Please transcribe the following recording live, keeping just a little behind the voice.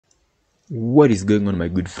What is going on, my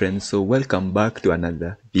good friends? So welcome back to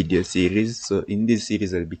another video series. So in this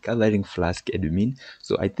series I'll be covering Flask admin.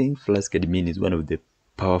 So I think Flask admin is one of the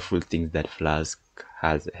powerful things that Flask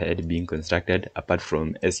has had being constructed, apart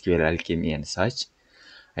from SQL alchemy and such.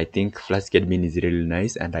 I think Flask admin is really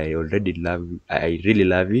nice and I really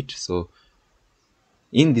love it. So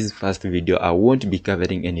in this first video I won't be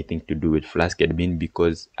covering anything to do with Flask admin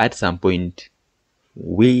because at some point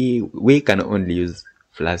we can only use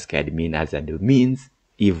Flask admin as admins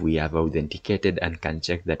if we have authenticated and can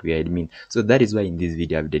check that we are admin. So that is why in this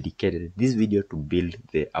video I've dedicated this video to build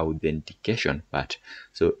the authentication part.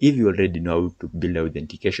 So if you already know how to build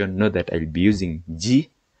authentication, know that I'll be using G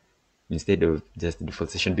instead of just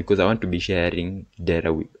default session because I want to be sharing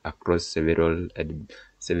data across several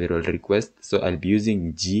requests. So I'll be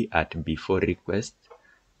using G at before request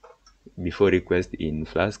in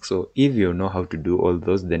Flask. So if you know how to do all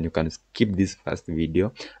those, then you can skip this first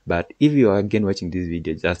video. But if you are again watching this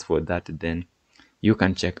video just for that, then you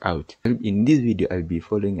can check out. In this video I'll be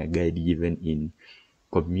following a guide given in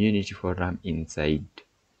community forum inside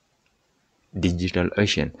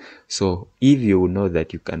DigitalOcean. So if you know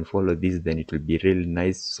that you can follow this, then it will be really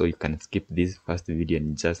nice. So you can skip this first video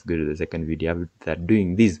and just go to the second video after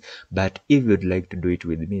doing this. But if you'd like to do it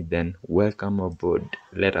with me, then welcome aboard.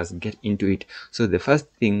 Let us get into it. So the first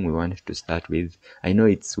thing we want to start with, I know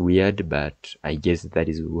it's weird, but I guess that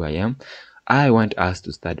is who I am. I want us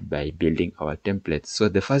to start by building our templates. So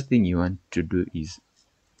the first thing you want to do is,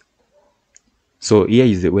 so here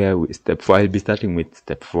is where step 4. I'll be starting with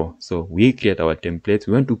step 4. So we create our templates.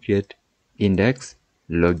 We want to create index,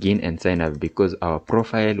 login, and sign up because our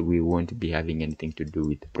profile, we won't be having anything to do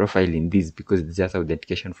with profile in this because it's just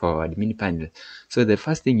authentication for our admin panel. So the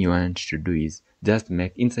first thing you want to do is just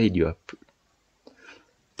make inside your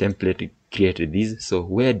template, create this. So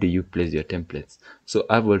where do you place your templates? So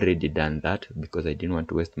I've already done that because I didn't want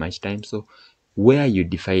to waste much time. So where you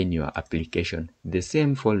define your application, the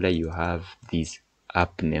same folder you have this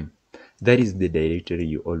app name, that is the directory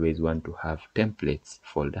you always want to have templates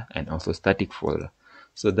folder and also static folder.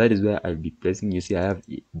 So that is where I'll be placing. You see I have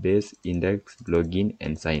base, index, login,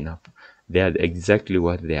 and sign up. They are exactly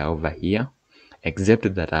what they are over here,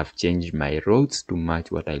 except that I've changed my routes to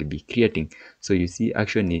match what I'll be creating. So you see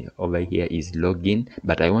action over here is login,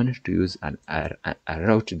 but I wanted to use a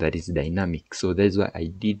route that is dynamic. So that's why I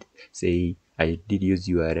did say I did use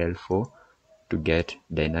URL for to get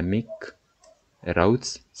dynamic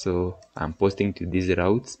routes. So I'm posting to these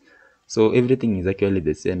routes. So everything is actually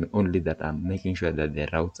the same, only that I'm making sure that the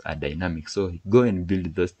routes are dynamic. So go and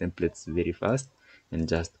build those templates very fast and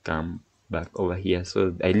just come back over here.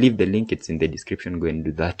 So I leave the link, it's in the description, go and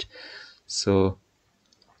do that. So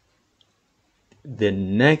the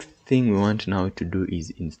next thing we want now to do is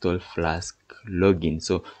install Flask login.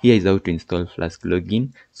 So here is how to install Flask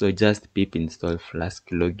login. So just pip install Flask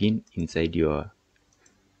login inside your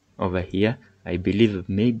over here. I believe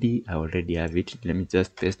maybe I already have it. Let me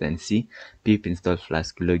just test and see. Pip install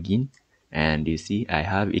Flask login, and you see I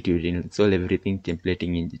have it. Will install everything.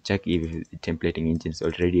 Templating engine, check if templating engines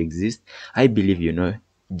already exist. I believe you know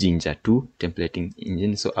Ginger 2 templating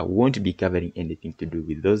engine, so I won't be covering anything to do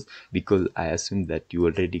with those because I assume that you're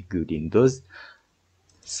already good in those.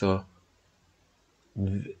 So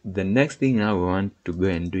the next thing now we want to go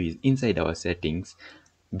and do is inside our settings,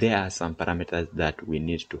 there are some parameters that we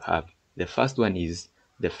need to have. The first one is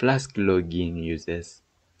the Flask login uses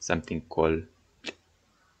something called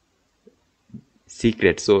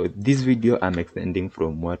secret. So this video I'm extending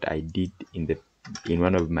from what I did in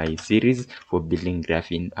one of my series for building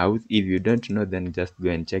graphene out. If you don't know, then just go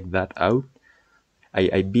and check that out.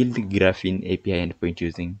 I built graphene API endpoint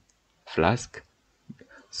using Flask,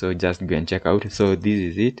 so just go and check out. So this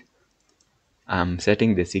is it. I'm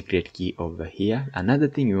setting the secret key over here. Another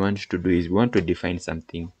thing we want to do is we want to define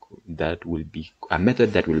something that will be a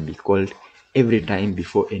method that will be called every time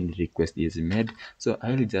before any request is made. So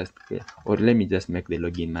I'll just, or let me just make the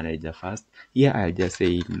login manager first. Here I'll just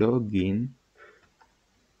say login,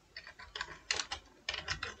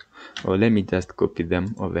 or let me just copy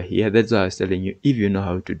them over here. That's why I was telling you, if you know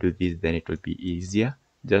how to do this, then it will be easier.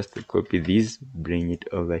 Just copy this, bring it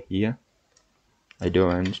over here. I don't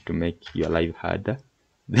want to make your life harder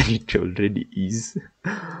than it already is.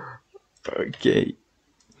 Okay,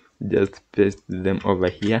 just paste them over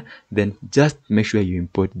here. Then just make sure you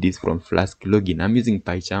import this from Flask login. I'm using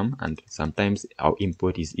PyCharm, and sometimes our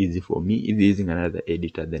import is easy for me. If you're using another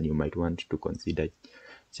editor, then you might want to consider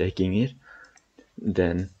checking it.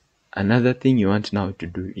 Then another thing you want now to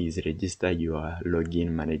do is register your login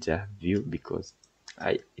manager view, because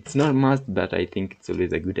it's not must, but I think it's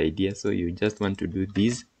always a good idea. So you just want to do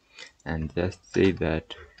this. and just say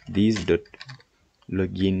that this dot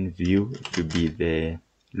login view to be the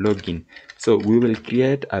login. So we will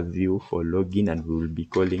create a view for login and we will be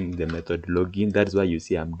calling the method login. That's why you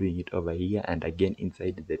see I'm doing it over here, and again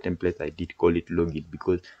inside the template I did call it login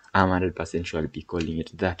because I'm 100% sure I'll be calling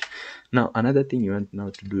it that. Now another thing you want now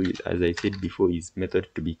to do is, as I said before, is method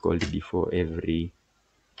to be called before every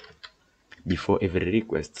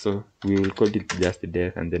request. So we will call it just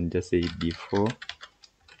def and then just say before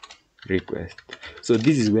request. So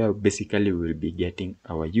this is where basically we'll be getting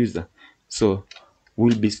our user. So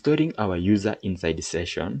we'll be storing our user inside the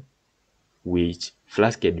session, which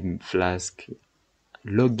Flask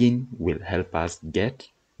login will help us get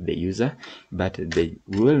the user, but they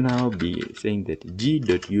will now be saying that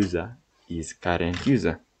g.user is current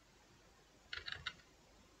user.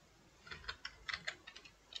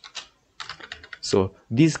 So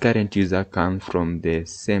this current user comes from the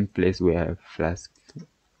same place where Flask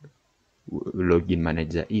login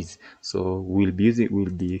manager is. So we'll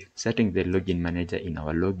be setting the login manager in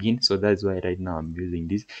our login. So that's why right now I'm using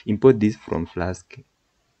this. Import this from Flask,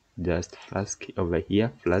 just Flask over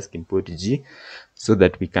here, Flask import G, so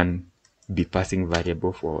that we can be passing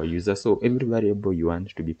variable for our user. So every variable you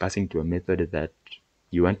want to be passing to a method that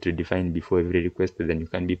you want to define before every request, then you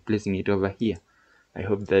can be placing it over here. I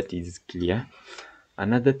hope that is clear.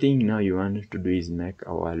 Another thing now you want to do is make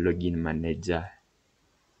our login manager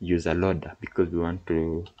user loader, because we want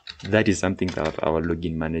to, that is something that our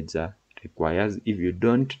login manager requires. If you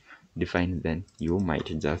don't define, then you might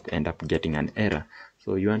just end up getting an error.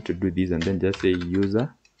 So you want to do this and then just say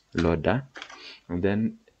user loader, and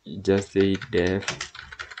then just say def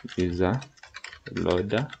user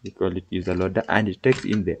loader. We call it user loader, and it takes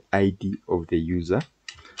in the ID of the user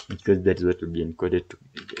because that is what will be encoded to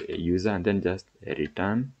the user, and then just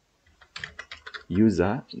return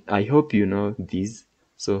user. I hope you know this.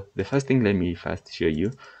 So the first thing, let me first show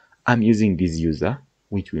you. I'm using this user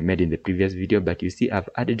which we made in the previous video, but you see I've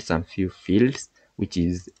added some few fields, which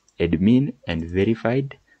is admin and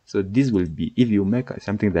verified. So this will be, if you make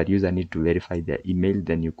something that user need to verify their email,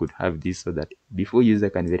 then you could have this so that before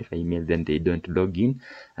user can verify email, then they don't log in.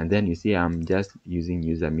 And then you see I'm just using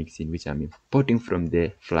user mixin, which I'm importing from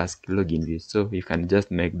the Flask login view. So you can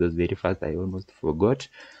just make those very fast. I almost forgot.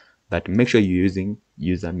 But make sure you're using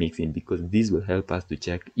user mixin, because this will help us to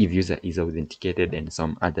check if user is authenticated and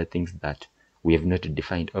some other things that we have not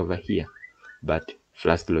defined over here, but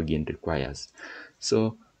Flask login requires.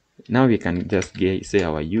 So now we can just say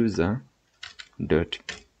our user dot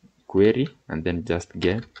query and then just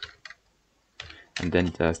get, and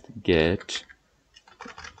then just get,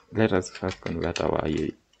 let us first convert our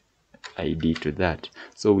ID to that.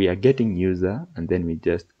 So we are getting user and then we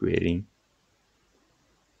just querying.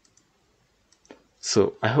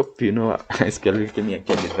 So I hope you know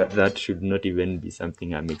that should not even be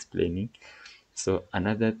something I'm explaining. So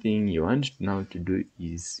another thing you want now to do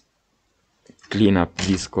is clean up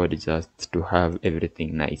this code just to have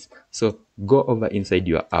everything nice. So go over inside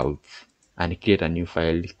your auth and create a new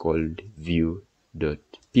file called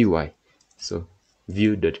view.py. So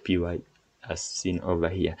view.py as seen over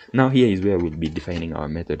here. Now here is where we'll be defining our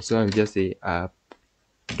method. So I'll just say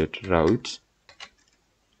app.route,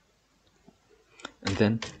 and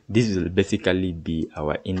then this will basically be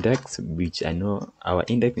our index, which I know our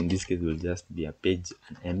index in this case will just be a page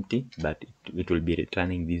and empty, but it will be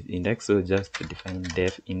returning this index. So just to define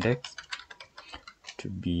def index to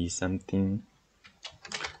be something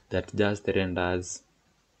that just renders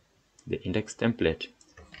the index template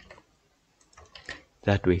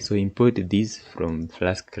that way. So import this from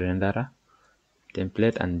Flask renderer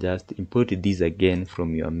template and just import this again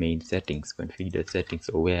from your main settings, configure settings,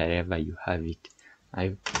 or wherever you have it.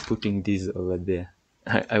 I'm putting this over there.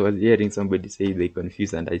 I was hearing somebody say they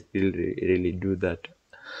confuse, and I still really do that.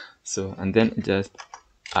 So, and then just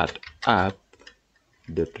add app.route,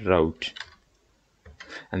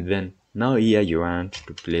 and then now here you want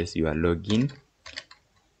to place your login.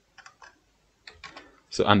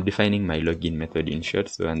 So I'm defining my login method in short.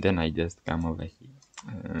 So, and then I just come over here,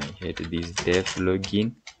 hit this def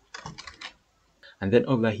login, and then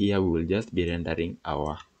over here we will just be rendering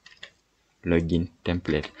our login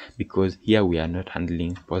template, because here we are not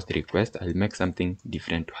handling post request. I'll make something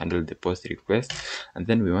different to handle the post request. And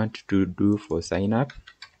then we want to do for sign up,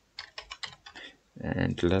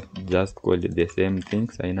 and let's just call it the same thing,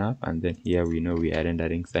 sign up. And then here we know we are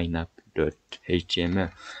rendering sign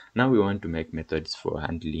up.html. Now we want to make methods for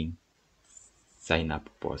handling sign up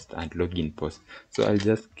post and login post. So I'll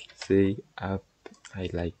just say app. I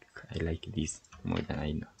like this more than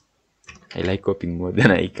I know. I like copying more than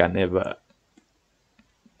I can ever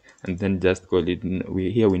and then just call it.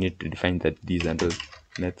 Here we need to define that these are those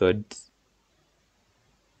methods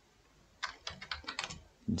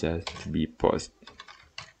just be post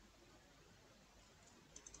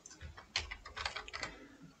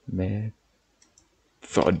methods.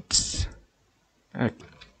 Okay.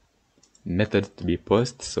 Methods to be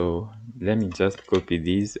post. So let me just copy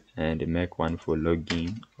these and make one for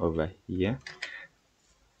login over here,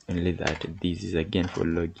 only that this is again for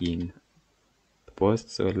login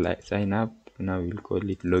post. So like sign up, now we'll call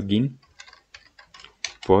it login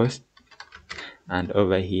post, and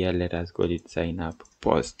over here let us call it sign up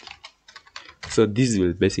post. So this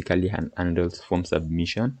will basically handle form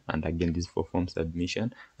submission, and again this for form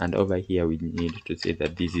submission, and over here we need to say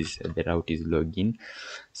that this is the route is login.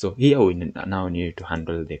 So here we now need to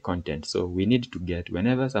handle the content. So we need to get,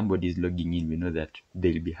 whenever somebody is logging in, we know that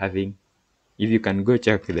they'll be having, if you can go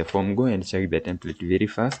check the form, go and check the template very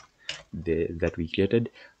fast that we created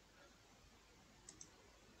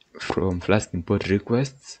from Flask import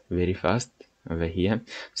requests very fast over here.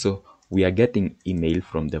 So we are getting email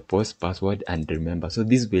from the post password and remember. So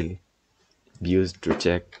this will be used to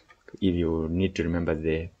check if you need to remember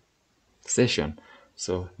the session.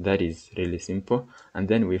 So that is really simple. And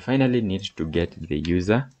then we finally need to get the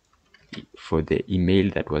user for the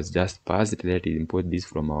email that was just passed. Let us import this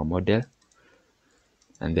from our model,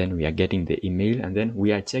 and then we are getting the email, and then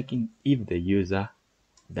we are checking if the user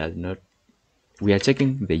does not, we are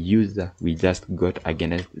checking the user we just got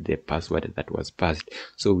against the password that was passed.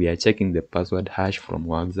 So we are checking the password hash from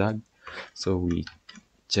WorkZag. So we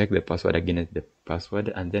check the password against the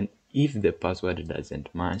password, and then if the password doesn't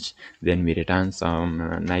match, then we return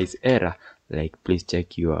some nice error like please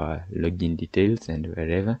check your login details and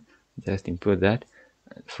wherever. Just import that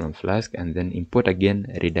from Flask, and then import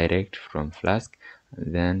again, redirect from Flask,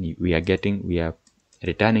 and then we are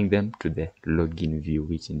returning them to the login view,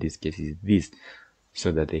 which in this case is this,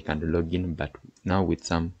 so that they can log in, but now with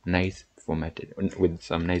some nice formatted, with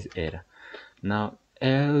some nice error. Now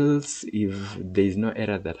else, if there is no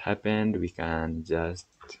error that happened, we can just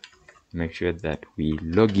make sure that we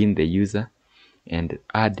log in the user and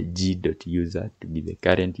add g.user to be the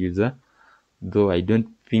current user, though I don't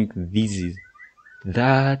think this is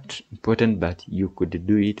that important, but you could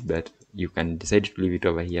do it, but you can decide to leave it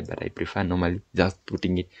over here, but I prefer normally just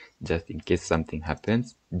putting it just in case something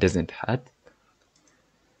happens. It doesn't hurt.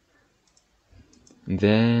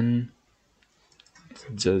 Then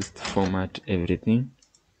just format everything.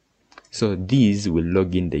 So these will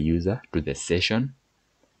log in the user to the session,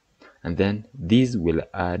 and then this will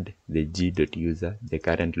add the g.user, the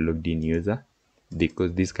current logged in user,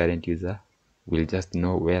 because this current user will just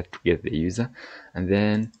know where to get the user. And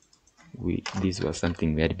then this was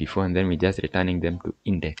something we had before, and then we're just returning them to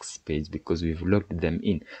index page because we've logged them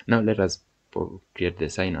in. Now let us create the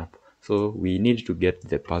sign up. So we need to get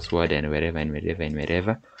the password and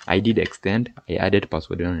wherever. I did extend, I added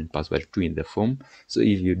password 1 and password 2 in the form. So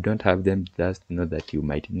if you don't have them, just know that you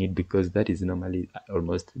might need, because that is normally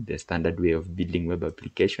almost the standard way of building web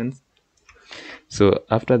applications. So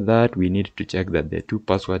after that, we need to check that the two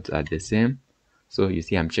passwords are the same. So you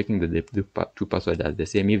see, I'm checking that the two passwords are the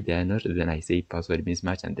same. If they are not, then I say password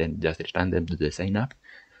mismatch and then just return them to the sign up.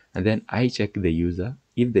 And then I check the user.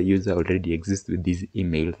 If the user already exists with this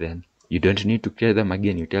email, then you don't need to create them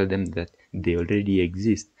again. You tell them that they already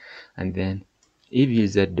exist. And then if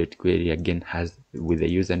user.query again has with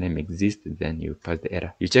the username exists, then you pass the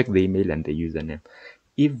error. You check the email and the username.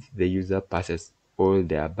 If the user passes all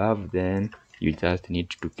the above, then you just need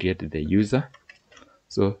to create the user.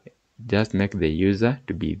 So just make the user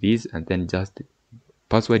to be this, and then just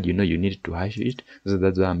password, you need to hash it. So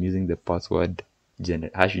that's why I'm using the password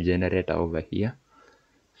hash generator over here.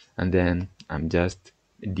 And then I'm just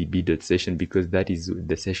db.session because that is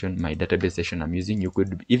the session, my database session I'm using. You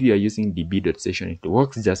could, if you are using db.session, it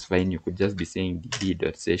works just fine. You could just be saying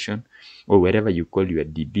db.session or wherever you call your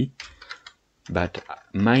db. But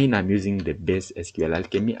mine, I'm using the base SQL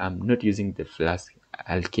Alchemy. I'm not using the Flask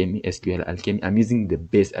Alchemy, SQL Alchemy. I'm using the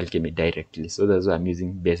base Alchemy directly. So that's why I'm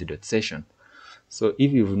using base.session. So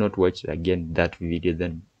if you've not watched again that video,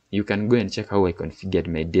 then you can go and check how I configured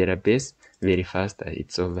my database very fast.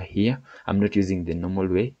 It's over here. I'm not using the normal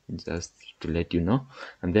way, just to let you know.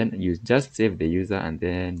 And then you just save the user, and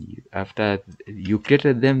then after you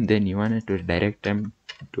created them, then you wanted to direct them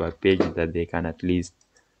to a page that they can at least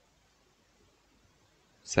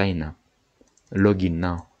sign up, log in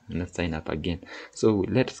now, not sign up again. So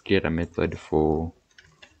let's create a method for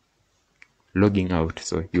logging out.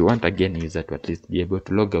 So you want again user to at least be able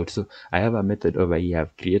to log out. So I have a method over here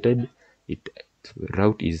I've created. It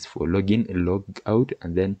route is for login, log out,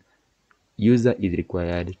 and then user is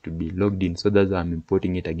required to be logged in. So that's why I'm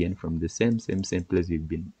importing it again from the same place we've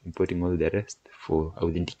been importing all the rest for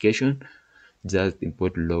authentication. Just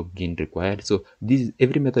import login required. So this,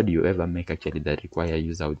 every method you ever make actually that require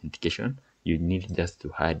user authentication, you need just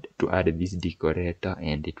to add this decorator,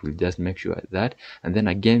 and it will just make sure that. And then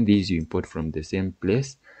again, this you import from the same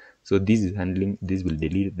place. So this is handling, this will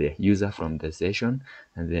delete the user from the session,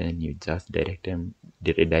 and then you just redirect them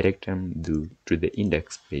to the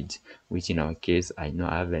index page, which in our case, I know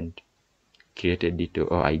I haven't created it,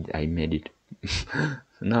 or I made it.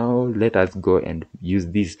 Now let us go and use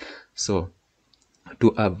this. So to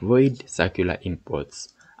avoid circular imports,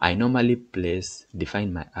 I normally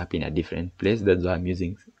define my app in a different place. That's why I'm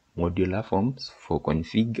using modular forms for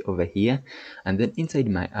config over here. And then inside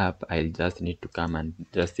my app, I'll just need to come and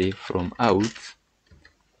just say from out.views,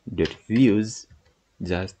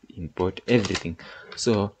 just import everything.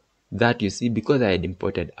 So that, you see, because I had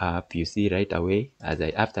imported app, you see right away,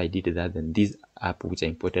 after I did that, then this app which I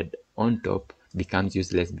imported on top becomes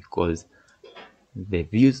useless because the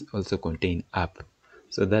views also contain app.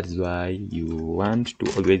 So that's why you want to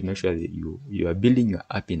always make sure that you are building your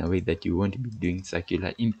app in a way that you won't be doing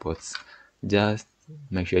circular imports. Just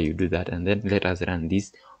make sure you do that, and then let us run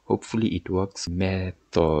this. Hopefully it works.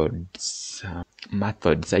 Methods.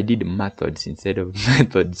 I did methods instead of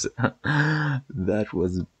methods. That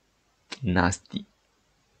was nasty.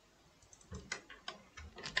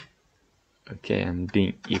 Okay, I'm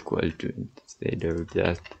doing equal to instead of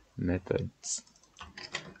just methods.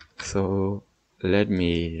 So let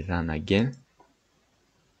me run again.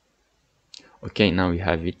 Okay, now we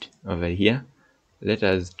have it over here. Let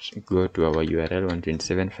us go to our URL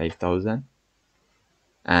 127.5,000,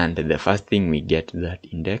 and the first thing we get that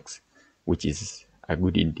index, which is a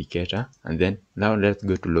good indicator. And then now let's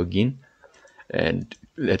go to login, and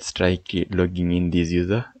let's try logging in this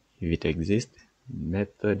user if it exists.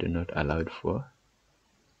 Method not allowed for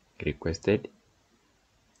requested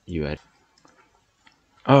URL.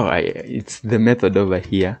 Oh, it's the method over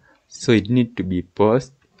here, so it need to be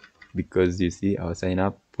post, because you see our sign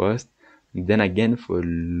up post. Then again for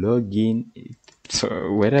login,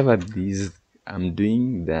 so wherever this I'm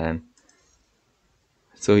doing, then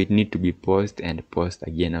so it need to be post and post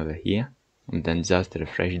again over here, and then just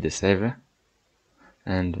refresh the server.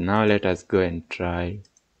 And now let us go and try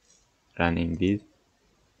running this,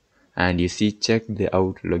 and you see, check the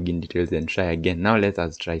out login details and try again. Now let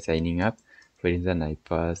us try signing up. For instance, I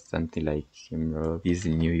pass something like this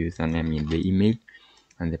new username in the email,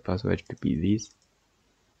 and the password to be this.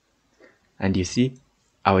 And you see,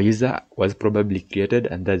 our user was probably created,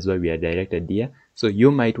 and that's why we are directed here. So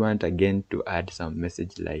you might want again to add some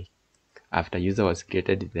message like after user was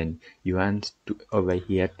created, then you want to over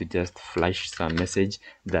here to just flash some message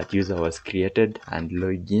that user was created and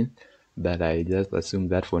log in. But I just assume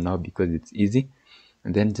that for now because it's easy.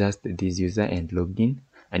 And then just this user and login,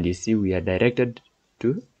 and you see we are directed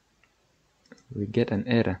to, we get an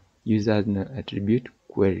error, user has no attribute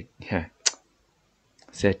query.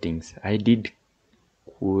 Settings, I did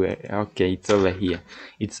okay, it's over here.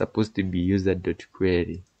 It's supposed to be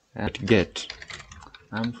user.query get.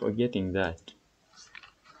 I'm forgetting that.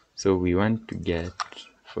 So we want to get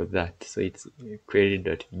for that, so it's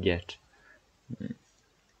query.get.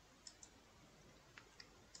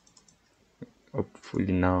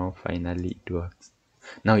 Hopefully now finally it works.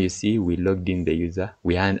 Now you see we logged in the user.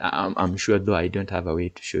 I'm sure, though I don't have a way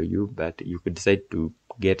to show you, but you could decide to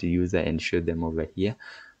get a user and show them over here.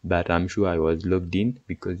 But I'm sure I was logged in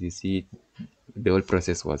because you see the whole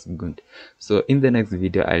process was good. So in the next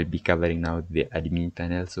video I'll be covering now the admin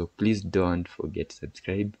panel. So please don't forget to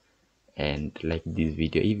subscribe and like this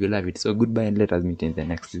video if you love it. So goodbye, and let us meet in the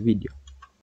next video.